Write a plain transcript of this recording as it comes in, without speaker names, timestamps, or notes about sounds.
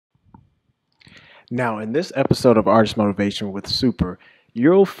Now, in this episode of Artist Motivation with Super,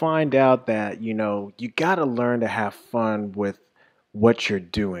 you'll find out that, you got to learn to have fun with what you're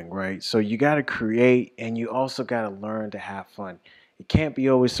doing, right? So you got to create and you also got to learn to have fun. It can't be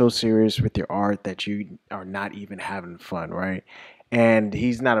always so serious with your art that you are not even having fun, right? And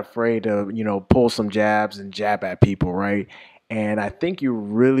he's not afraid to, pull some jabs and jab at people, right? And I think you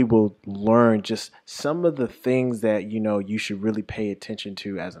really will learn just some of the things that, you should really pay attention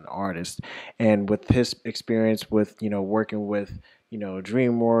to as an artist. And with his experience with working with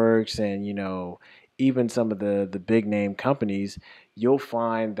DreamWorks and even some of the big name companies, you'll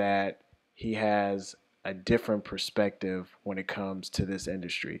find that he has a different perspective when it comes to this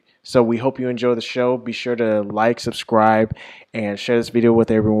industry. So we hope you enjoy the show. Be sure to like, subscribe, and share this video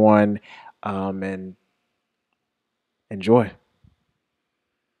with everyone, and enjoy.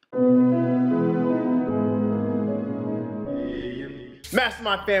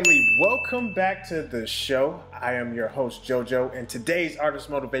 Mastermind family, welcome back to the show. I am your host JoJo, and today's Artist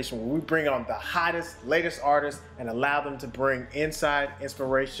Motivation, where we bring on the hottest, latest artists and allow them to bring inside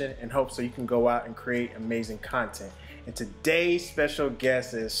inspiration and hope so you can go out and create amazing content. And today's special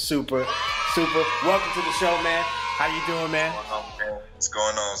guest is Super. Super, welcome to the show, man. How you doing, man? What's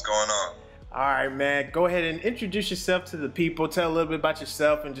going on? What's going on? All right, man. Go ahead and introduce yourself to the people. Tell a little bit about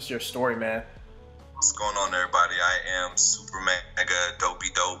yourself and just your story, man. What's going on, everybody? I am Super Mega Dopey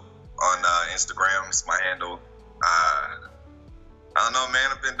Dope on Instagram. It's my handle. I don't know, man.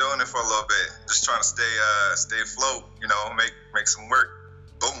 I've been doing it for a little bit. Just trying to stay afloat. Make some work.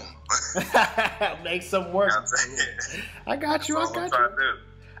 Boom. Make some work. I got you.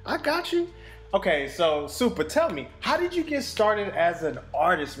 I got you. Okay, so Super, tell me, how did you get started as an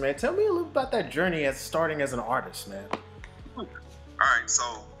artist, man? Tell me a little about that journey as starting as an artist, man. All right,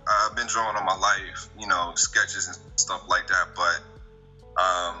 so I've been drawing all my life, sketches and stuff like that. But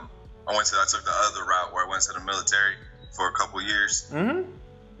I took the other route where I went to the military for a couple years. Mm-hmm.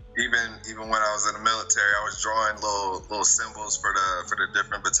 Even when I was in the military, I was drawing little symbols for the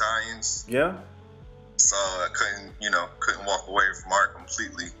different battalions. Yeah. So I couldn't walk away from art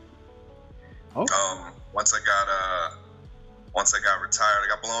completely. Okay. Once I got retired, I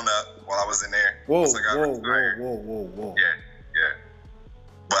got blown up while I was in there. Whoa. Yeah.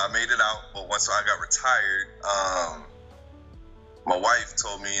 But I made it out. But once I got retired, my wife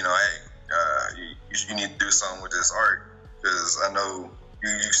told me, hey, you need to do something with this art because I know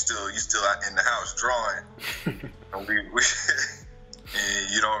you still out in the house drawing, and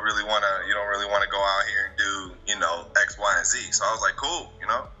you don't really want to go out here and do X, Y, and Z. So I was like, cool,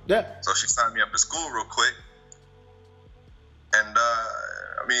 Yeah. So she signed me up to school real quick, and the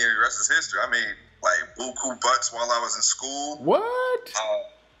rest is history. I made like buku bucks while I was in school. What?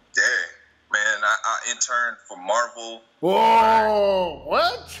 Yeah, man. I interned for Marvel. Whoa!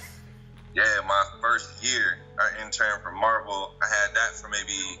 What? Yeah, my first year I interned for Marvel. I had that for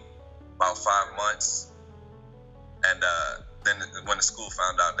maybe about 5 months, and then when the school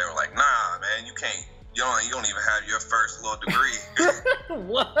found out, they were like, "Nah, man, you can't. You don't even have your first little degree."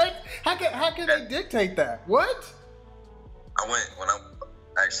 What? How can they dictate that? What? I'm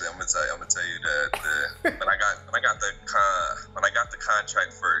gonna tell you that when I got the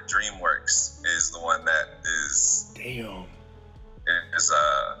contract for DreamWorks is the one that is Damn.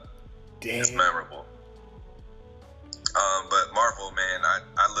 It's memorable. But Marvel, man, I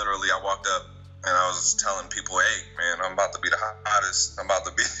walked up and I was telling people, hey, man, I'm about to be the hottest. I'm about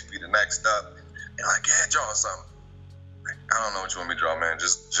to be the next up. And like, yeah, draw something. Like, I don't know what you want me to draw, man.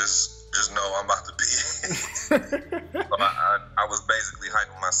 Just know I'm about to be. So I was basically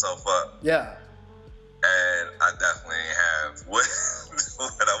hyping myself up. Yeah. And I definitely have what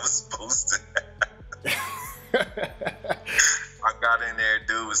I was supposed to have. I got in there,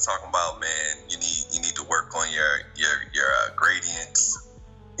 dude was talking about, man, you need to work on your gradients.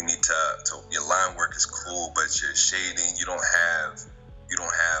 You need to your line work is cool, but your shading, you don't have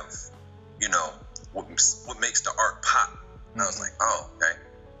what makes the art pop. And I was like, oh, okay,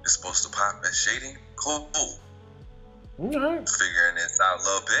 it's supposed to pop as shading, cool. Right. Figuring this out a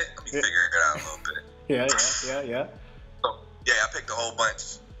little bit. Let me figure it out a little bit. Yeah. So yeah, I picked a whole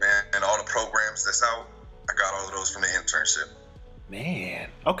bunch, man, and all the programs that's out, I got all of those from the internship. Man.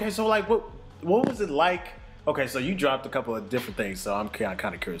 Okay, so like what was it like? Okay, so you dropped a couple of different things, so I'm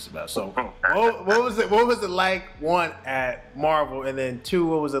kind of curious about. So what was it like, one at Marvel, and then two,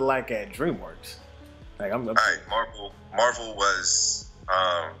 what was it like at DreamWorks? Like all right, Marvel was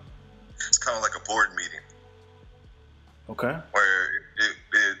it's kind of like a board meeting. Okay. Where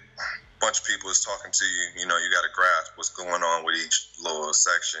a bunch of people is talking to you. You got to grasp what's going on with each little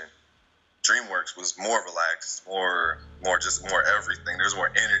section. DreamWorks was more relaxed, more everything. There's more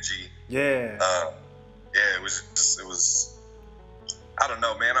energy. Yeah. Yeah, it was. I don't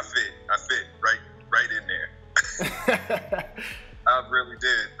know, man. I fit right in there. I really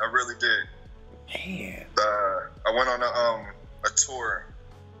did. Man. I went on a tour,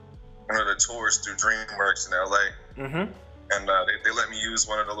 one of the tours through DreamWorks in LA, Mm-hmm. and they let me use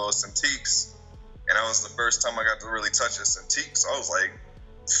one of the little Cintiqs, and that was the first time I got to really touch a Cintiq. So I was like,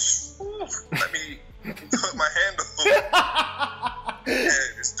 let me put my hand on it. Yeah,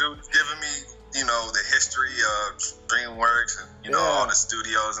 this dude's giving me, the history of DreamWorks and all the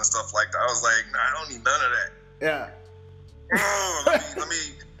studios and stuff like that. I was like, nah, I don't need none of that. Yeah. Let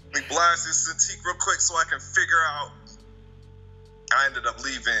me blast this Cintiq real quick so I can figure out. I ended up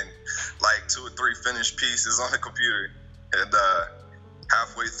leaving like 2 or 3 finished pieces on the computer, and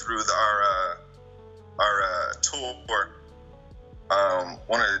halfway through our tour,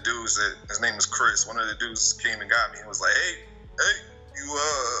 one of the dudes, his name was Chris, one of the dudes came and got me and was like, hey,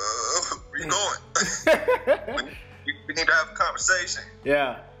 where you going? we need to have a conversation.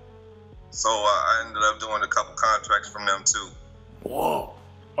 Yeah. So I ended up doing a couple contracts from them too. Whoa.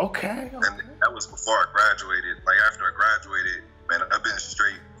 Okay. And that was before I graduated. Like after I graduated, man, I've been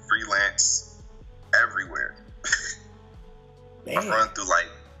straight freelance everywhere. I've run through I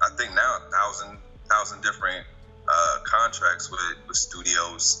think now 1,000 different contracts with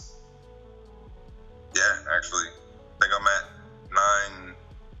studios. Yeah, actually, I think I'm at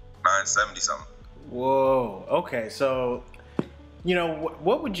 970 something. Whoa. Okay. So,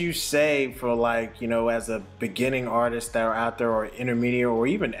 what would you say for as a beginning artist that are out there, or intermediate, or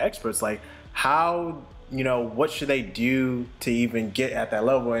even experts, how, what should they do to even get at that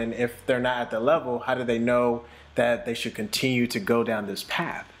level? And if they're not at that level, how do they know that they should continue to go down this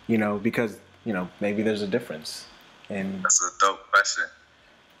path? Because, maybe there's a difference. And that's a dope question.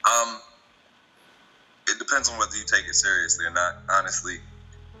 It depends on whether you take it seriously or not. Honestly,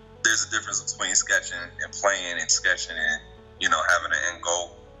 there's a difference between sketching and playing, and sketching and having an end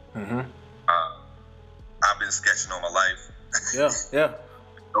goal. Mm-hmm. I've been sketching all my life. Yeah.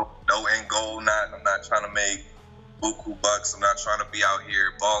 No end goal. I'm not trying to make buku bucks. I'm not trying to be out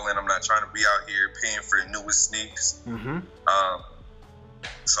here balling. I'm not trying to be out here paying for the newest sneaks. Mm-hmm.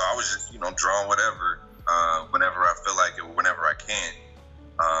 So I was just drawing whatever, whenever I feel like it, whenever I can.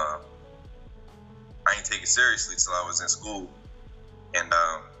 I ain't take it seriously till I was in school, and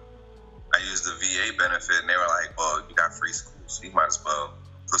I used the VA benefit, and they were like, well, you got free school, so you might as well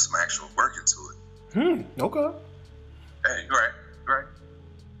put some actual work into it. Okay. Hey, you're right.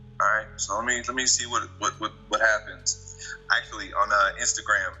 All right, so let me see what happens. Actually, on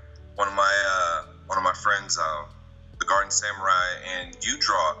Instagram, one of my friends, the Garden Samurai, and You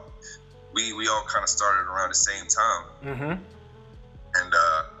Draw, we all kind of started around the same time. Mm-hmm. And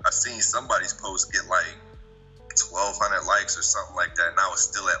I seen somebody's post get like 1,200 likes or something like that, and I was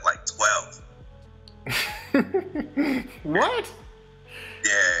still at like 12. What?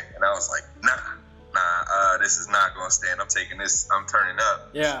 Yeah, and I was like, nah, this is not gonna stand. I'm taking this. I'm turning up.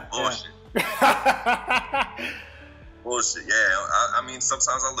 Yeah. Bullshit. Yeah. Bullshit. Yeah. I mean,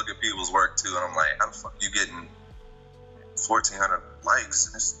 sometimes I look at people's work too, and I'm like, how the fuck you getting 1,400 likes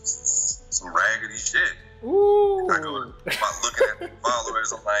and it's some raggedy shit? Ooh. I go looking at the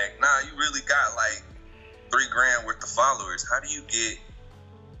followers. I'm like, nah, you really got like $3,000 worth of followers. How do you get?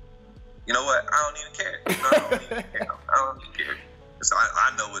 You know what? I don't even care. I don't even care. So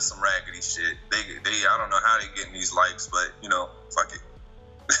I know it's some raggedy shit. They I don't know how they getting these likes, but fuck it.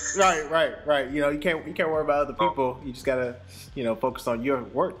 Right. You can't worry about other people. You just gotta focus on your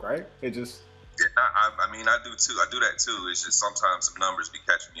work, right? It just. Yeah, I mean, I do too. I do that too. It's just sometimes some numbers be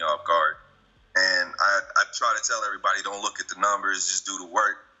catching me off guard, and I try to tell everybody, don't look at the numbers, just do the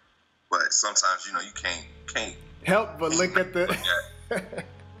work. But sometimes you can't help but look at the.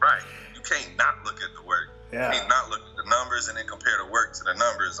 Right, you can't not look at the work. Yeah. You can't not look at the numbers and then compare the work to the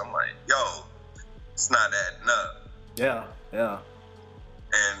numbers. I'm like, yo, it's not adding up. Yeah.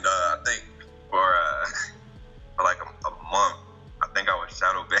 And I think for like a month, I think I was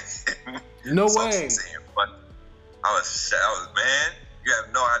shadow banned. No way. But I was, man, you have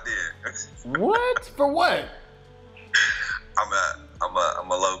no idea. What? For what? I'm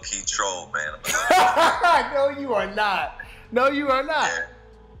a low key troll, man. No, you are not. Yeah.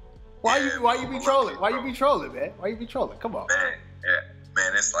 Why you be trolling? Why you be trolling, man? Why you be trolling? Come on.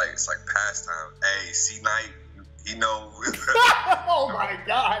 Man, it's like pastime. Hey, C Night, he know. Oh my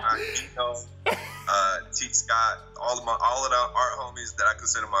God. He know. T Scott, all of the art homies that I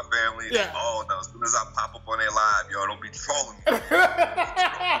consider my family. Yeah. They all know. As soon as I pop up on their live, yo, don't be trolling me.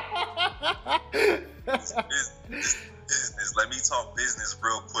 Business. Let me talk business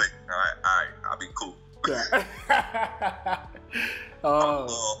real quick. All right, I'll be cool. All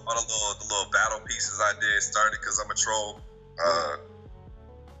the little battle pieces I did started because I'm a troll.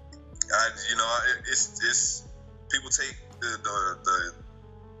 It's people take the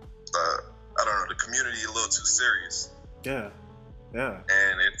I don't know, the community a little too serious. Yeah.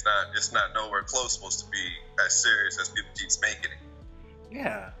 And it's not nowhere close supposed to be as serious as people keep making it.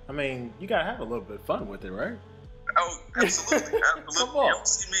 Yeah, I mean, you gotta have a little bit of fun with it, right? Oh, absolutely. Come on. You don't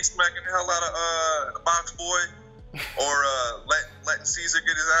see me smacking the hell out of the box boy or letting Caesar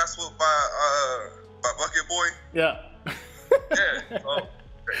get his ass whooped by Bucket Boy. Yeah. Yeah. So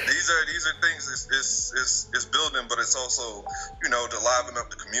these are things it's building, but it's also, to liven up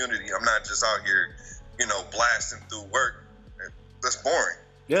the community. I'm not just out here, blasting through work. That's boring.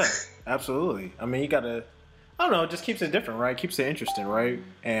 Yeah, absolutely. I mean, you gotta, I don't know, it just keeps it different, right? Keeps it interesting, right?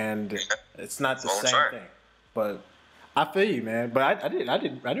 And it's not the same thing. But I feel you, man. But I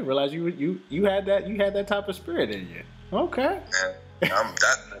didn't realize you had that type of spirit in you. Okay. Yeah, I'm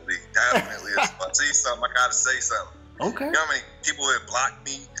definitely. If I see something, I gotta say something. Okay. You know how many people have blocked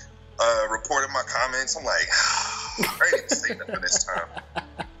me, reported my comments? I'm like, I didn't even say nothing this time.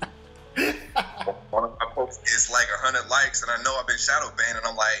 One of my posts is like 100 likes, and I know I've been shadow banned, and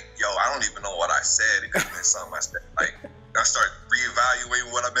I'm like, yo, I don't even know what I said. It could have been something I said. Like, I start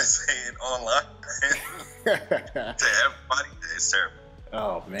reevaluating what I've been saying online to everybody. It's terrible.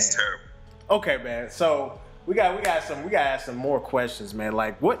 Oh man, it's terrible. Okay, man. So we gotta ask some more questions, man.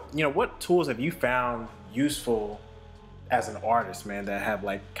 Like, what tools have you found useful as an artist, man, that have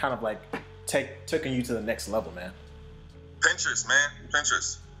taken you to the next level, man? Pinterest, man.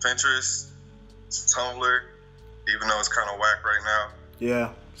 Pinterest, Tumblr, even though it's kind of whack right now.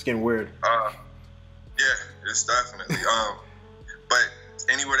 Yeah, it's getting weird. Yeah, it's definitely. But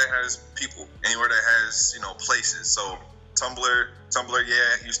anywhere that has people, anywhere that has, places. So Tumblr,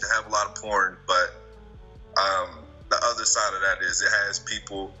 yeah, used to have a lot of porn, but the other side of that is it has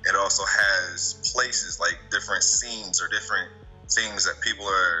people. It also has places, like different scenes or different things that people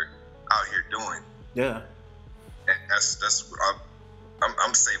are out here doing. Yeah. And that's what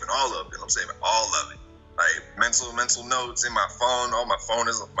I'm saving all of it. I'm saving all of it. Like mental notes in my phone.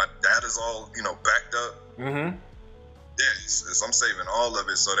 My data is all backed up. Mm-hmm. Yeah, I'm saving all of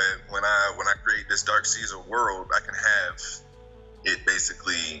it so that when I create this Dark Caesar world, I can have it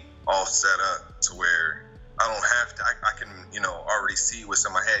basically all set up to where I don't have to. I can already see what's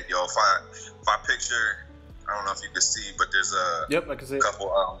in my head. Yo, if I picture, I don't know if you can see, but there's a I can see couple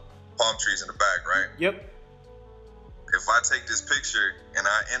palm trees in the back, right? Yep. If I take this picture and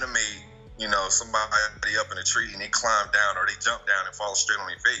I animate, somebody up in a tree and they climb down or they jump down and fall straight on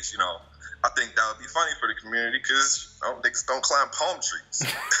their face, I think that would be funny for the community because niggas don't climb palm trees.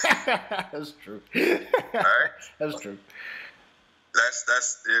 That's true. All right? That's true. That's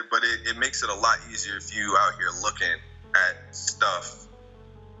it, but it makes it a lot easier if you out here looking at stuff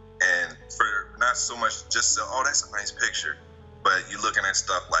and for not so much just that's a nice picture, but you looking at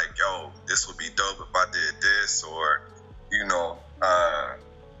stuff like, yo, this would be dope if I did this, or Gurren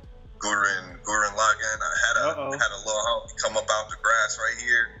Lagann. I had a little homie come up out the grass right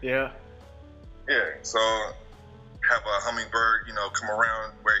here. Yeah. Yeah. So have a hummingbird, come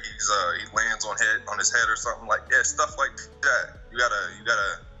around where he lands on his head or something like stuff like that. You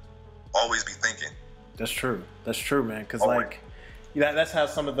gotta always be thinking. That's true, man. Because that's how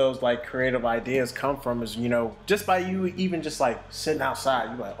some of those creative ideas come from. Is just by you even just sitting outside,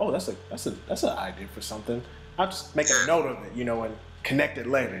 you're like, oh, that's an idea for something. I'll just make a note of it, and connect it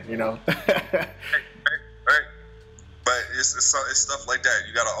later, Right. But it's stuff like that.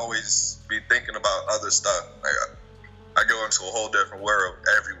 You gotta always be thinking about other stuff. I go into a whole different world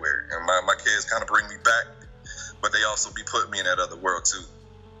everywhere, and my kids kind of bring me back, but they also be putting me in that other world too.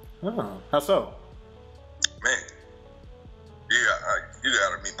 Oh, how so? Man, you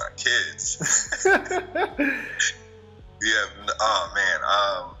gotta meet my kids. Yeah. Oh man.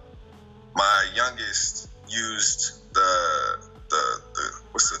 My youngest used the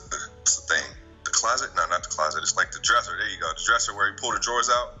what's the thing? The closet? No, not the closet. It's like the dresser. There you go. The dresser where you pull the drawers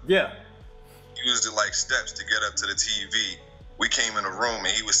out. Yeah. Used it like steps to get up to the TV. We came in the room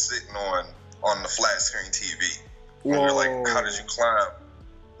and he was sitting on the flat screen TV. And we're like, how did you climb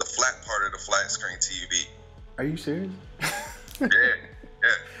the flat part of the flat screen TV? Are you serious? Yeah.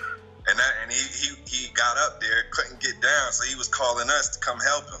 And he got up there, couldn't get down, so he was calling us to come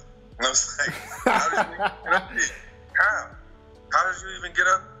help him. And I was like, how did you even get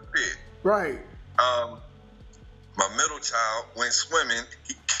up here? Right. My middle child went swimming.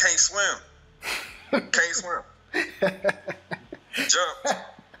 He can't swim. Can't swim. Jumped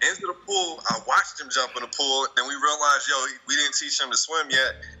into the pool. I watched him jump in the pool. Then we realized, we didn't teach him to swim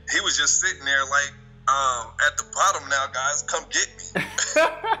yet. He was just sitting there like, at the bottom now, guys, come get me.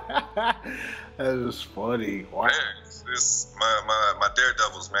 That is funny. Wow. Man, it's my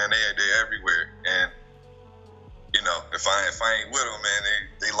daredevils, man. They're everywhere. And if I ain't with them, man,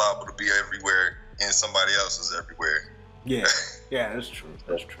 they liable to be everywhere, and somebody else is everywhere. Yeah, yeah, that's true.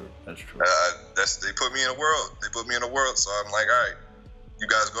 That's true. They put me in a world. They put me in a world. So I'm like, all right, you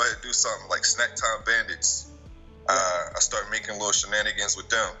guys go ahead and do something like Snack Time Bandits. I start making little shenanigans with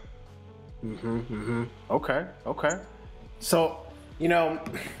them. Okay. So,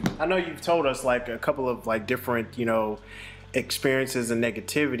 I know you've told us like a couple of like different, experiences and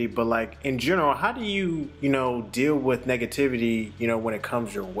negativity, but like in general, how do you, deal with negativity, when it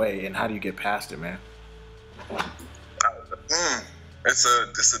comes your way, and how do you get past it, man? It's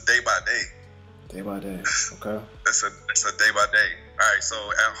a day by day. Day by day. Okay. It's a day by day. All right.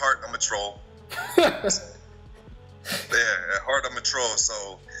 So at heart, I'm a troll. Yeah, at heart, I'm a troll.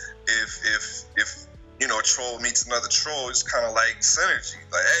 So if a troll meets another troll, it's kind of like synergy.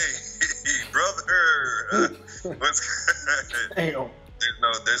 Like, hey, brother, what's good? Damn.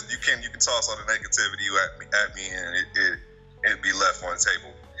 You can toss all the negativity at me, and it'd be left on the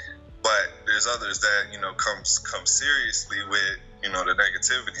table. But there's others that come seriously with the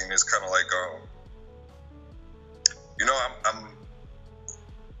negativity, and it's kind of like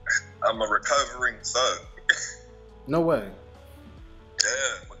I'm a recovering thug. No way.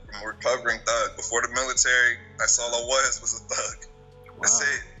 Yeah, I'm a recovering thug. Before the military, that's all I was a thug. Wow. That's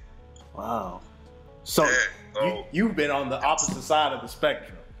it. Wow. So, you've been on the opposite side of the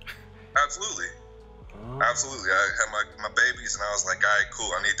spectrum. Absolutely. Absolutely. I had my babies, and I was like, all right,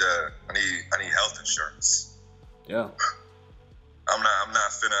 cool. I need health insurance. Yeah. I'm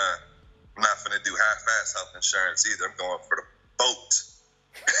not finna do half-ass health insurance either. I'm going for the boat.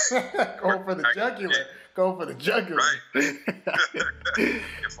 Going for the jugular. Going for the jugular. Right.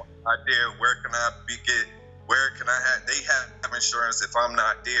 If I'm not there, where can they have insurance if I'm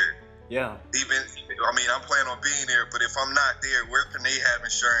not there? Yeah. I'm planning on being there, but if I'm not there, where can they have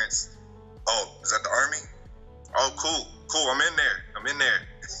insurance? Oh, is that the Army? Oh, cool. I'm in there.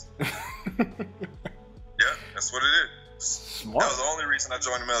 Yeah, that's what it is. Smart. That was the only reason I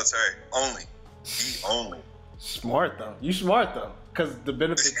joined the military. Only. Smart though. You smart though, because the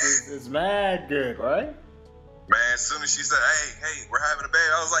benefits is mad good, right? Man, as soon as she said, "Hey, we're having a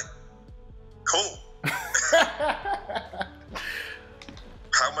baby," I was like, "Cool."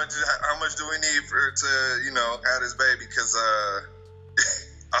 How much do we need to have this baby? Because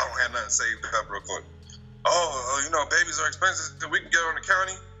I don't have nothing saved up real quick. Oh, babies are expensive. We can get on the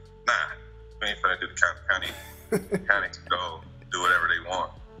county. Nah, we ain't finna do the county. County can go do whatever they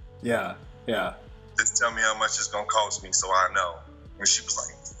want. Yeah. Just tell me how much it's gonna cost me, so I know. And she was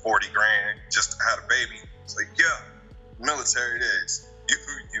like $40,000 just to have a baby. It's like, yeah, military it is.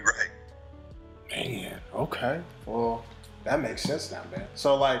 You right. Man, okay. Well, that makes sense now, man.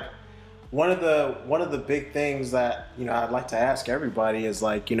 So like one of the big things that, I'd like to ask everybody is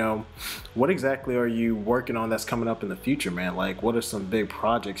like, what exactly are you working on that's coming up in the future, man? Like what are some big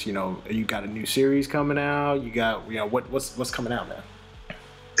projects, you got a new series coming out, you got, what's coming out, man?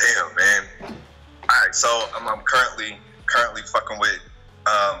 Damn, man. All right, so I'm currently fucking with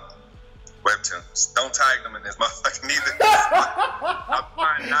webtoons. Don't tag them in this motherfucking either.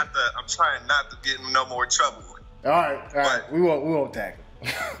 I'm trying not to get in no more trouble. All right. We won't tag them.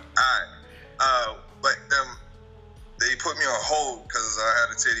 All right. But they put me on hold because I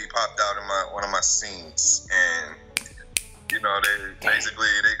had a titty popped out in one of my scenes, and they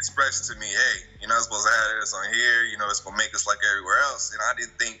expressed to me, hey, you're not supposed to have this on here. It's gonna make us like everywhere else. And I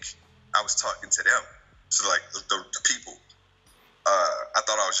didn't think I was talking to them, to like the people. I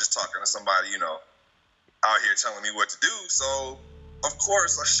thought I was just talking to somebody, out here telling me what to do. So of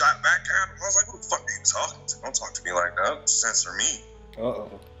course I shot back at him. I was like, who the fuck are you talking to? Don't talk to me like that. Censor me.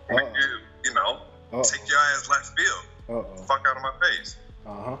 Take your ass left field. Fuck out of my face.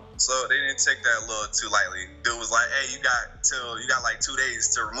 So they didn't take that a little too lightly. Dude was like, hey, you got like 2 days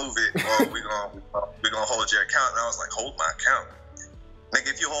to remove it, or we're gonna hold your account. And I was like, hold my account? Like,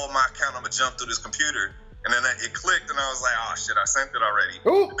 if you hold my account, I'm gonna jump through this computer. And then it clicked, and I was like, oh shit, I sent it already.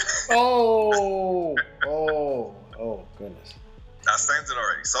 Oh goodness. I sent it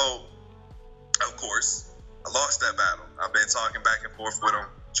already. So of course I lost that battle. I've been talking back and forth with them,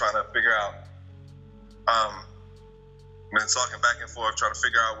 trying to figure out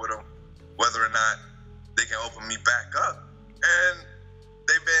with them whether or not they can open me back up. And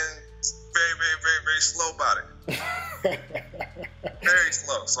they've been very, very, very, very slow about it. Very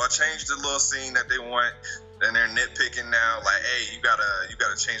slow. So I changed the little scene that they want, and they're nitpicking now. Like, hey, you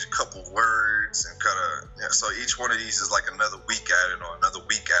gotta change a couple words and so each one of these is like another week added on, another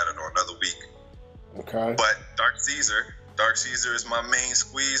week added on, another week. Okay. But Dark Caesar is my main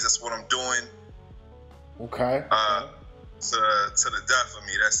squeeze. That's what I'm doing. Okay. To the death of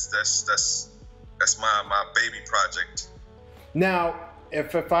me. That's my baby project. Now,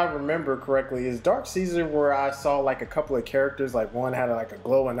 if I remember correctly, is Dark Caesar where I saw like a couple of characters, like one had like a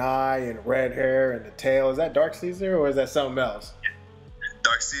glowing eye and red hair and the tail? Is that Dark Caesar or is that something else?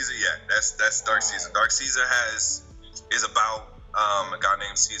 Dark Caesar, yeah, that's Dark Caesar. Dark Caesar is about a guy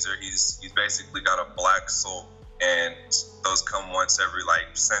named Caesar. He's basically got a black soul, and those come once every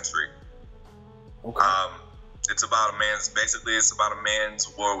like century. Okay. It's about a man's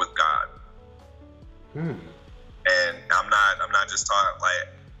war with God. And I'm not just talking like,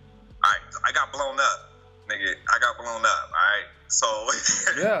 all right, I got blown up, nigga. I got blown up, all right? So,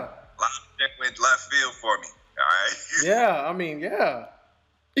 yeah. A lot of shit went left field for me, all right? Yeah, I mean, yeah.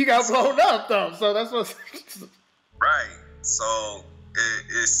 You got blown up, though, so that's what's... Right. So,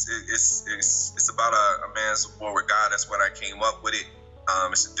 it's about a man's war with God. That's when I came up with it.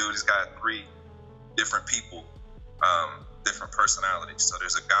 It's a dude who's got 3 different people, different personalities. So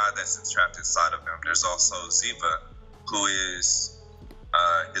there's a God that's trapped inside of him. There's also Ziva, who is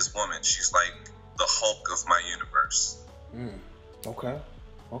his woman. She's like the Hulk of my universe. Okay.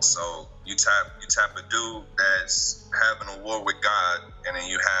 So you tap a dude that's having a war with God, and then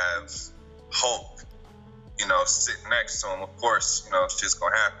you have Hulk, sitting next to him. Of course, it's just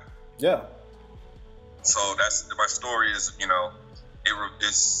gonna happen. Yeah. So that's my story. Is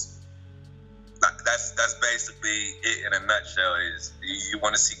that's basically it in a nutshell. Is you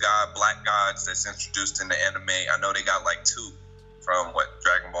want to see black gods that's introduced in the anime. I know they got like 2 from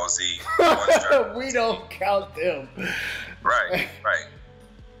Dragon Ball Z. We don't count them. Right.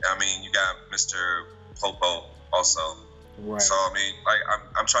 I mean, you got Mr. Popo also. Right. So I mean, like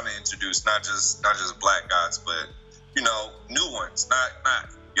I'm trying to introduce not just black gods, but new ones. Not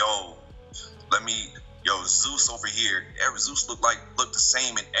Zeus over here. Every Zeus looked the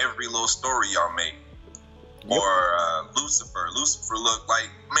same in every little story y'all made. Yep. Or Lucifer. Lucifer looked like,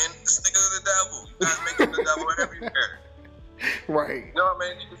 man, this nigga the devil. You guys making the devil everywhere. Right. You know what I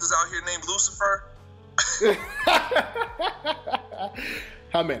mean? Niggas is out here named Lucifer.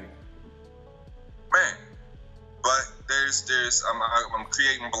 How many? Man. But I'm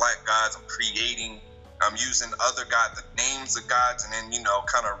creating black gods. I'm using other gods, the names of gods, and then,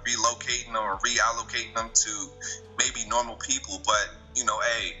 kind of relocating them or reallocating them to maybe normal people. But,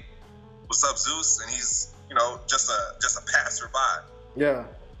 hey, what's up, Zeus? And he's, just a passerby. Yeah.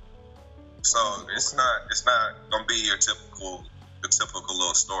 So it's not gonna be your typical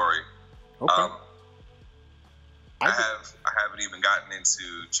little story. Okay. I haven't even gotten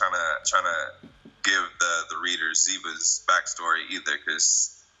into trying to give the readers Ziva's backstory either,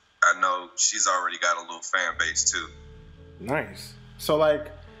 because I know she's already got a little fan base too. Nice. So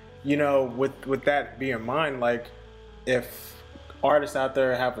with that being in mind, like if artists out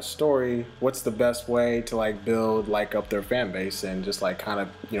there have a story, what's the best way to build up their fan base and just kind of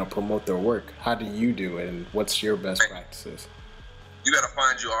promote their work? How do you do it, and what's your best practices? You gotta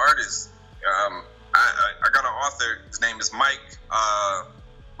find your artist. I got an author. His name is Mike.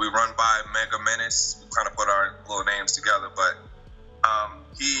 We run by Mega Menace. We kind of put our little names together, but I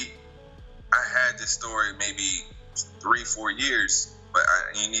had this story maybe 3-4 years, but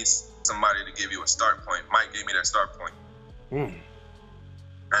you need somebody to give you a start point. Mike gave me that start point.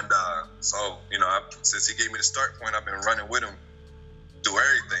 And so, since he gave me the start point, I've been running with him through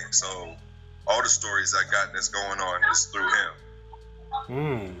everything. So all the stories I got that's going on is through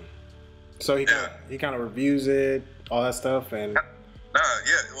him. So he kind of reviews it, all that stuff, and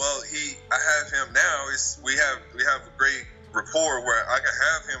well, I have him now. We have a great rapport where I can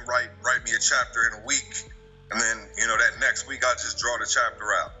have him write me a chapter in a week, and then that next week I'll just draw the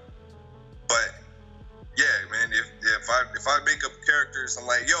chapter out. But yeah, man, if I make up characters, I'm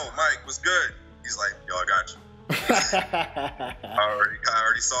like, yo, Mike, what's good? He's like, yo, I got you. I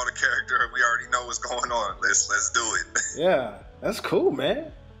already saw the character. We already know what's going on. Let's do it. Yeah, that's cool,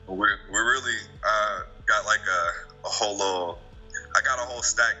 man. We're really got like a whole little. I got a whole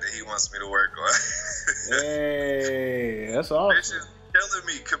stack that he wants me to work on. Hey, that's awesome. Commissions killing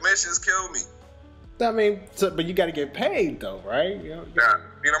me. Commissions kill me. I mean, but you got to get paid though, right?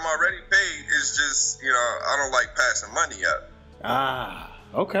 I'm already paid. It's just I don't like passing money up. Ah,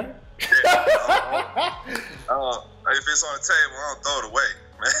 okay. Yeah, if it's on the table, I don't throw it away,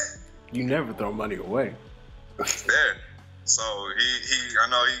 man. You never throw money away. Yeah. So I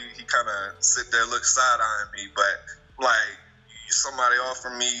know he kind of sit there, look side eyeing me, but like, somebody offer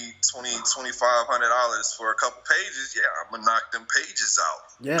me $2,500 for a couple pages, yeah, I'm gonna knock them pages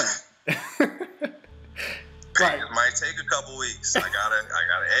out. Yeah. Pages might take a couple weeks. I gotta,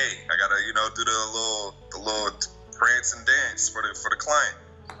 you know, do the little prance and dance for the client.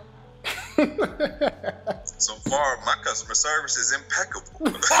 So far, my customer service is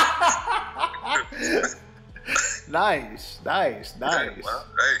impeccable. Nice. Hey, well,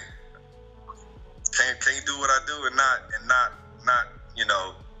 hey, can't do what I do and not you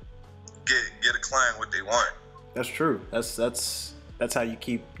know, get a client what they want. That's true. That's how you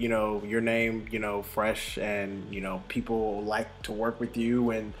keep, you know, your name, you know, fresh, and, you know, people like to work with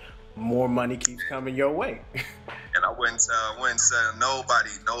you, and more money keeps coming your way. And I wouldn't tell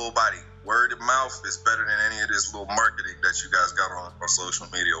nobody. Word of mouth is better than any of this little marketing that you guys got on social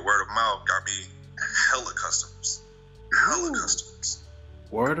media. Word of mouth got me hella customers.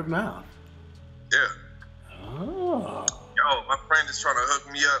 Word of mouth. Yeah. Oh. Yo, my friend is trying to hook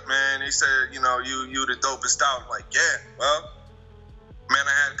me up, man. He said, you know, you the dopest out. I'm like, yeah, well, man,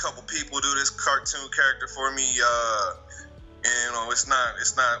 I had a couple people do this cartoon character for me. And, you know, it's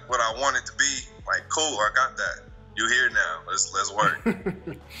not what I want it to be. Like, cool, I got that. You here now? Let's work.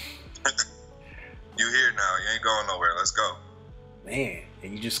 You here now? You ain't going nowhere. Let's go. Man,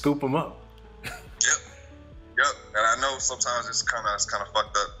 and you just scoop them up. Yep. And I know sometimes it's kind of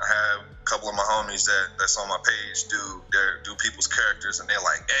fucked up. I have a couple of my homies that's on my page do people's characters, and they're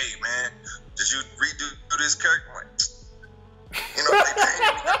like, "Hey, man, did you redo this character?" I'm like, you know, if they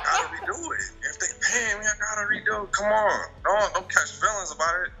pay me, I gotta redo it. If they pay me, I gotta redo it. Come on, don't catch feelings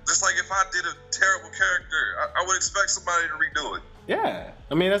about it. Just like if I did a terrible character, I would expect somebody to redo it. Yeah,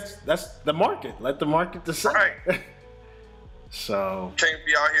 I mean that's the market. Let the market decide. Right. So can't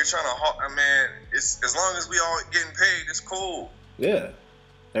be out here trying to. I mean, it's as long as we all getting paid, it's cool. Yeah,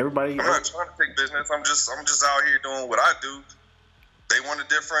 everybody. I'm not trying to take business. I'm just out here doing what I do. They want a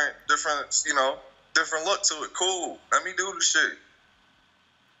different, you know, different look to it. Cool. Let me do the shit.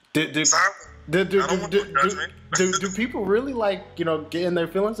 Do people really, like, you know, get in their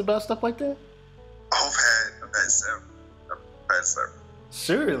feelings about stuff like that? I've had several.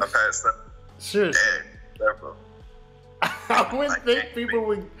 Seriously? I've had several. Seriously? Yeah, several. I wouldn't think people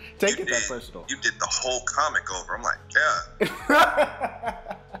would take it that personal. You did the whole comic over. I'm like, yeah.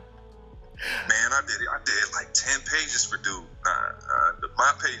 Man, I did like 10 pages for dude.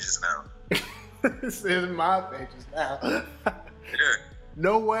 My pages now. This is my pages now. Yeah.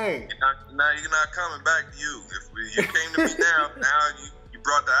 No way. Now you're not coming back to you. If you came to me now you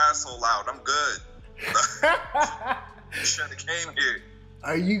brought the asshole out. I'm good. You shouldn't have came here.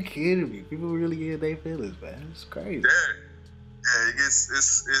 Are you kidding me? People really get their feelings, man. It's crazy. Yeah,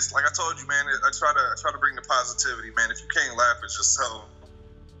 it's like I told you, man. I try to bring the positivity, man. If you can't laugh at yourself,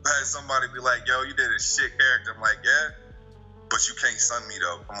 I had somebody be like, "Yo, you did a shit character." I'm like, "Yeah, but you can't sun me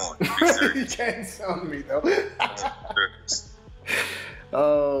though. Come on, be serious." You can't sun me though.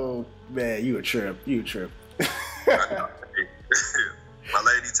 Oh man, you a trip. My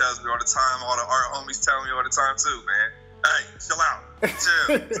lady tells me all the time. All the art homies tell me all the time too, man. Hey, chill out.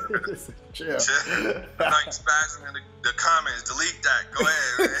 Chill. I know you spazzing in the comments. Delete that. Go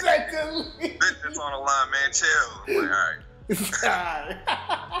ahead, man. Business on the line, man. Chill. I'm like, all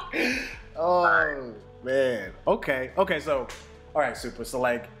right. Oh, right. Man. Okay. So, all right, Super. So,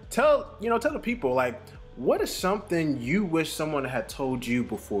 like, tell the people, like, what is something you wish someone had told you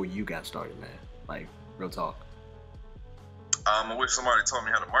before you got started, man? Like, real talk. I wish somebody told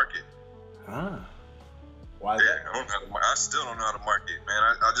me how to market. Why? Yeah, I still don't know how to market,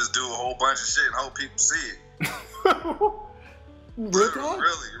 man. I just do a whole bunch of shit and hope people see it. Really don't.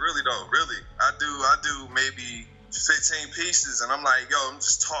 Really, I do maybe 15 pieces, and I'm like, yo, I'm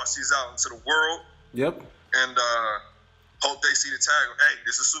just toss these out into the world. Yep. And hope they see the tag. Hey,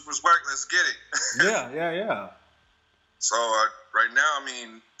 this is Super's work. Let's get it. Yeah. So right now, I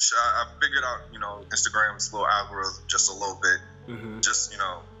mean, I figured out, you know, Instagram's little algorithm just a little bit, just, you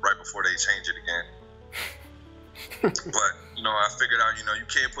know, right before they change it again. But, you know, I figured out, you know, you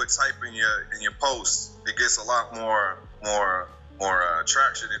can't put type in your post. It gets a lot more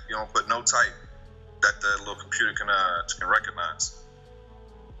traction if you don't put no type that the little computer can recognize.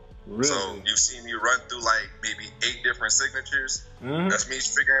 Really? So you've seen me run through like maybe 8 different signatures. That's me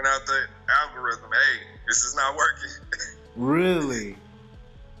figuring out the algorithm. Hey, this is not working. Really?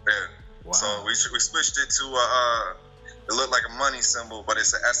 Yeah. Wow. So we switched it to it looked like a money symbol, but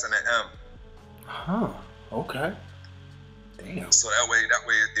it's an S and an M. Huh. Okay. Damn. So that way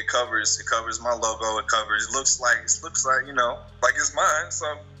it covers my logo. It looks like, you know, like it's mine.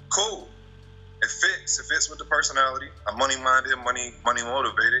 So cool. It fits. It fits with the personality. I'm money minded, money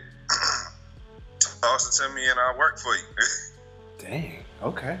motivated. Toss it to me and I'll work for you. Dang.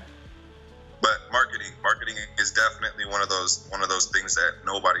 Okay. But marketing is definitely one of those things that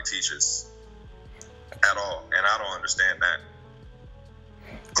nobody teaches at all, and I don't understand that.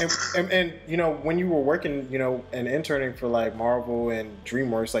 And you know, when you were working, you know, and interning for like Marvel and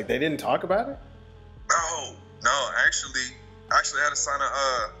DreamWorks, like they didn't talk about it? No. I actually had to sign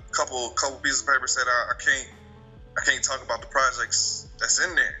a couple pieces of paper said I can't talk about the projects that's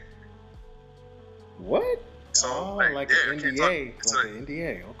in there. What? So like an NDA, like an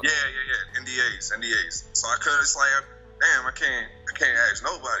NDA. Okay. Yeah. NDAs. So I could. It's like, damn, I can't ask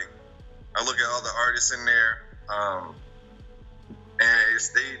nobody. I look at all the artists in there, and it's,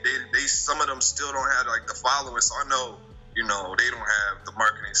 they some of them still don't have like the following. So I know, you know, they don't have the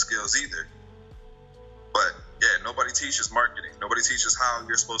marketing skills either. But yeah, nobody teaches marketing. Nobody teaches how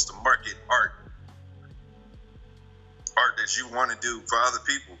you're supposed to market art that you want to do for other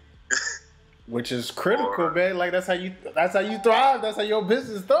people. Which is critical, man. Like that's how you thrive. That's how your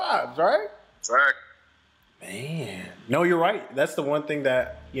business thrives, right? Exactly. Man, no, you're right. That's the one thing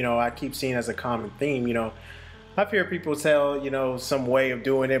that, you know, I keep seeing as a common theme. You know, I've heard people tell, you know, some way of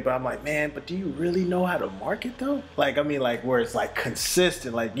doing it, but I'm like, man, but do you really know how to market though? Like, I mean, like where it's like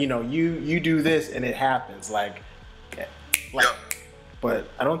consistent, like, you know, you do this and it happens, like, Yep. But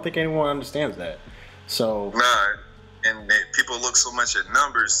I don't think anyone understands that. So nah, and people look so much at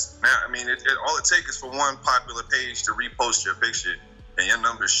numbers. Now, I mean, all it takes is for one popular page to repost your picture, and your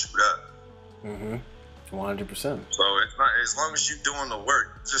numbers shoot up. 100%. So it's not, as long as you're doing the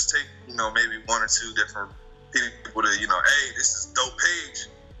work, just take, you know, maybe one or two different people to, you know, hey, this is a dope page.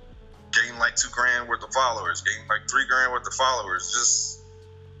 Gain like $2,000 worth of followers. Gain like $3,000 worth of followers. Just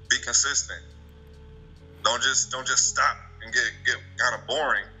be consistent. Don't just stop and get kind of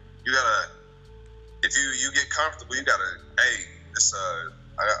boring. You gotta, if you get comfortable, you gotta, hey, this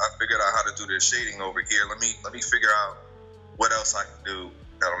I figured out how to do this shading over here. Let me figure out what else I can do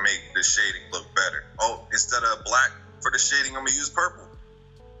that'll make the shading look better. Oh, instead of black for the shading, I'm gonna use purple.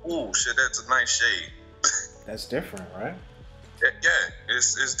 Ooh, shit, that's a nice shade. That's different, right? Yeah,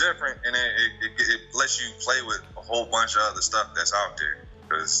 it's different, and it lets you play with a whole bunch of other stuff that's out there,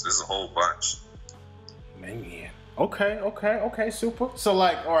 because there's a whole bunch. Man. Okay, super. So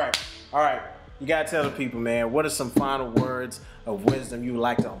like, all right. You gotta tell the people, man, what are some final words of wisdom you would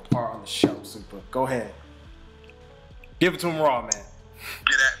like to impart on the show, Super? Go ahead. Give it to them raw, man.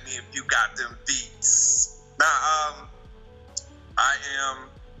 Get at me if you got them beats. Now, I am.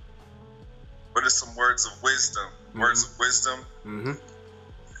 What are some words of wisdom? Words of wisdom.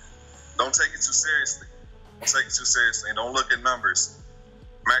 Don't take it too seriously. And don't look at numbers.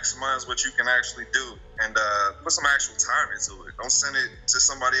 Maximize what you can actually do, and put some actual time into it. Don't send it to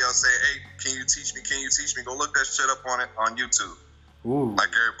somebody else. Say, hey, can you teach me? Go look that shit up on YouTube. Ooh.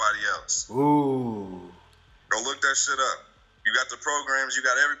 Like everybody else. Ooh. Go look that shit up. You got the programs. You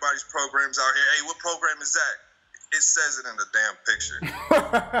got everybody's programs out here. Hey, what program is that? It says it in the damn picture.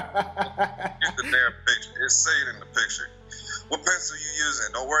 Get the damn picture. It say it in the picture. What pencil you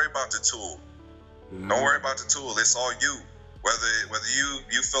using? Don't worry about the tool. Don't worry about the tool. It's all you. Whether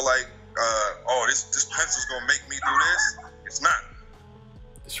you feel like, this pencil's gonna make me do this, it's not.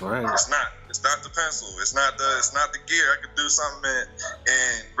 That's right. It's not. It's not the pencil. It's not the gear. I could do something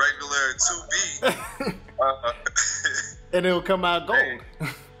in regular 2B. And it'll come out gold.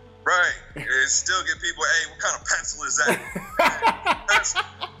 Right. And still get people, hey, what kind of pencil is that? Pencil.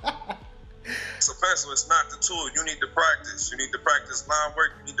 It's a pencil. It's not the tool. You need to practice. You need to practice line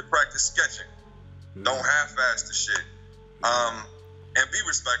work. You need to practice sketching. Don't half-ass the shit. And be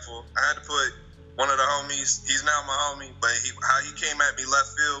respectful. I had to put one of the homies, he's now my homie, but how he came at me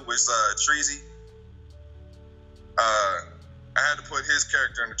left field was Treasy. I had to put his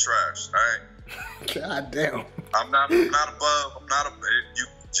character in the trash, all right? God damn. I'm not above, you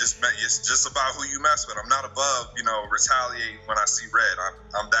just, it's just about who you mess with. I'm not above, retaliating when I see red.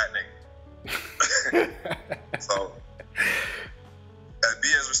 I'm that nigga. So,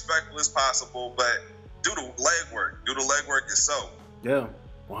 be as respectful as possible, but do the legwork. Do the legwork yourself. Yeah,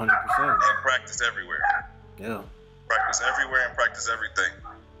 100%. And practice everywhere. Yeah. Practice everywhere and practice everything.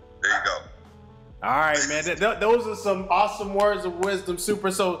 There you go. All right, man. Those are some awesome words of wisdom, Super.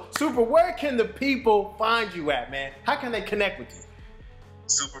 So, Super, where can the people find you at, man? How can they connect with you?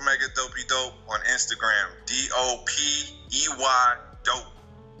 Super Mega Dopey Dope on Instagram. DOPEY Dope.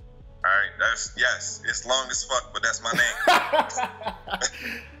 All right, yes, it's long as fuck, but that's my name.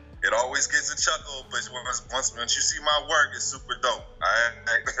 It always gets a chuckle, but once you see my work, it's super dope. All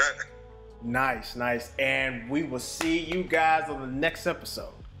right? Nice. And we will see you guys on the next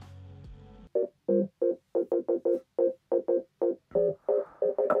episode.